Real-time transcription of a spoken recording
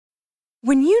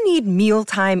When you need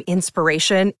mealtime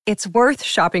inspiration, it's worth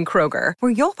shopping Kroger,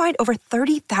 where you'll find over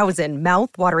 30,000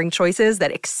 mouth-watering choices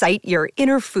that excite your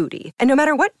inner foodie. And no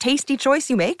matter what tasty choice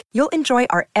you make, you'll enjoy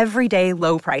our everyday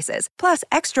low prices, plus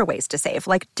extra ways to save,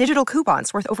 like digital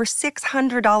coupons worth over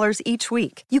 $600 each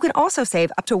week. You can also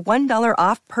save up to $1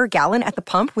 off per gallon at the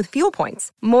pump with fuel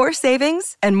points. More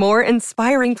savings and more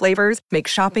inspiring flavors make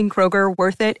shopping Kroger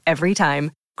worth it every time.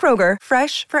 Kroger,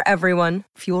 fresh for everyone.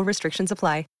 Fuel restrictions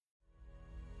apply.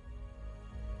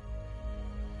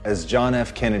 As John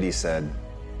F. Kennedy said,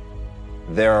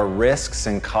 there are risks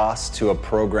and costs to a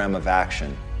program of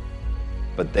action,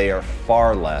 but they are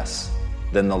far less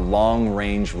than the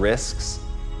long-range risks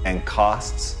and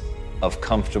costs of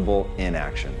comfortable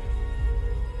inaction.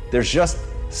 There's just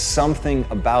something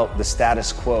about the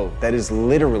status quo that is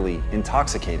literally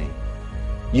intoxicating.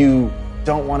 You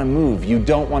don't want to move. You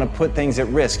don't want to put things at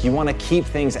risk. You want to keep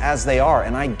things as they are.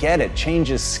 And I get it.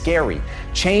 Change is scary.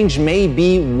 Change may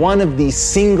be one of the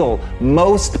single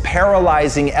most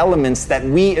paralyzing elements that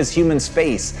we as humans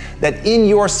face. That in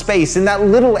your space, in that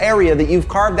little area that you've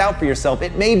carved out for yourself,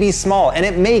 it may be small and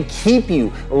it may keep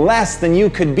you less than you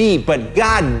could be, but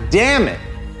God damn it,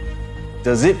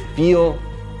 does it feel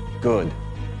good?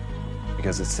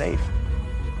 Because it's safe.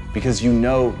 Because you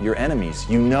know your enemies.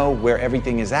 You know where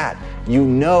everything is at. You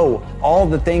know all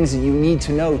the things that you need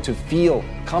to know to feel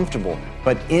comfortable.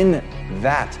 But in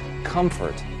that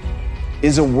comfort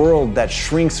is a world that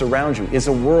shrinks around you, is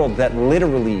a world that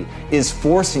literally is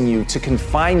forcing you to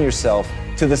confine yourself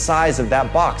to the size of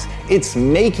that box. It's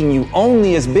making you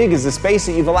only as big as the space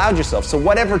that you've allowed yourself. So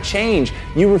whatever change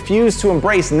you refuse to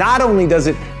embrace, not only does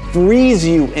it freeze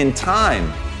you in time,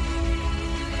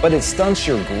 but it stunts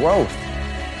your growth.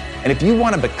 And if you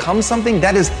want to become something,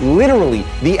 that is literally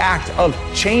the act of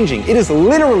changing. It is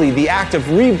literally the act of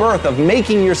rebirth, of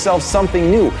making yourself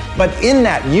something new. But in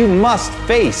that, you must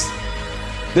face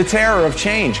the terror of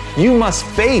change. You must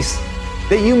face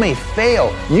that you may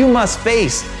fail. You must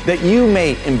face that you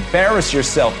may embarrass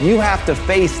yourself. You have to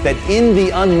face that in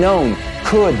the unknown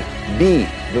could be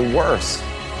the worst.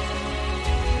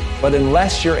 But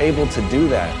unless you're able to do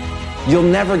that, you'll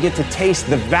never get to taste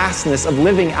the vastness of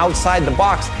living outside the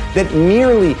box, that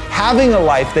merely having a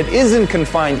life that isn't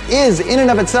confined is, in and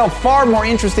of itself, far more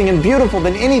interesting and beautiful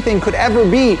than anything could ever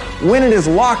be when it is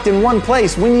locked in one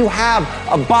place. When you have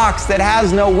a box that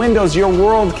has no windows, your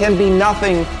world can be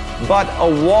nothing but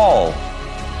a wall.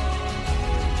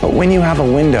 But when you have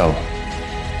a window,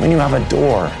 when you have a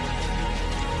door,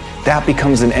 that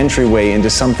becomes an entryway into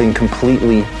something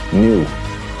completely new.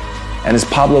 And as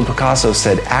Pablo Picasso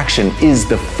said, action is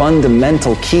the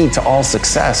fundamental key to all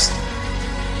success.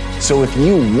 So if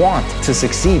you want to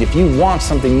succeed, if you want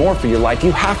something more for your life,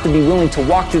 you have to be willing to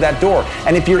walk through that door.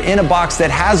 And if you're in a box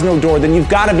that has no door, then you've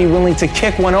got to be willing to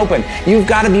kick one open. You've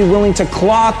got to be willing to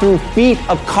claw through feet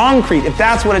of concrete if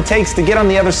that's what it takes to get on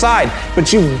the other side.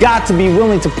 But you've got to be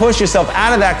willing to push yourself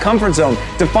out of that comfort zone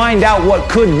to find out what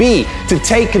could be, to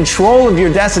take control of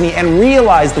your destiny and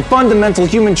realize the fundamental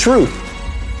human truth.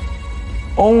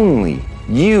 Only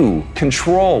you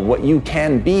control what you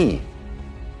can be.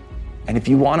 And if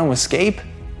you want to escape,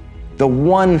 the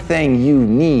one thing you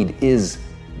need is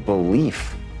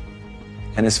belief.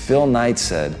 And as Phil Knight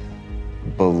said,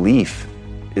 belief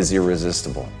is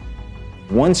irresistible.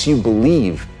 Once you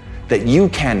believe that you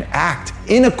can act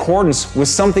in accordance with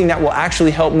something that will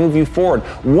actually help move you forward,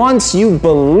 once you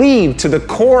believe to the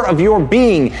core of your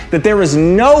being that there is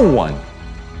no one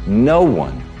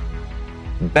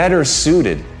better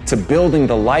suited to building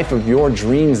the life of your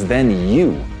dreams than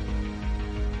you,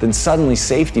 then suddenly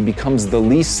safety becomes the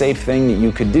least safe thing that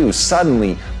you could do.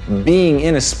 Suddenly, being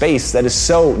in a space that is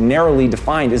so narrowly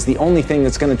defined is the only thing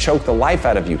that's going to choke the life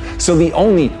out of you. So the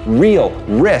only real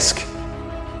risk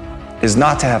is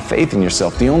not to have faith in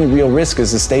yourself. The only real risk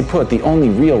is to stay put. The only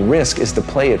real risk is to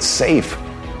play it safe.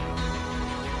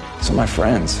 So my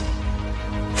friends,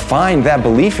 find that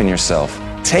belief in yourself.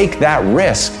 Take that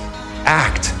risk.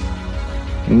 Act,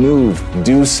 move,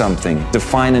 do something,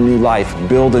 define a new life,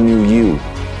 build a new you.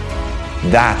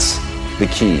 That's the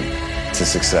key to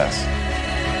success.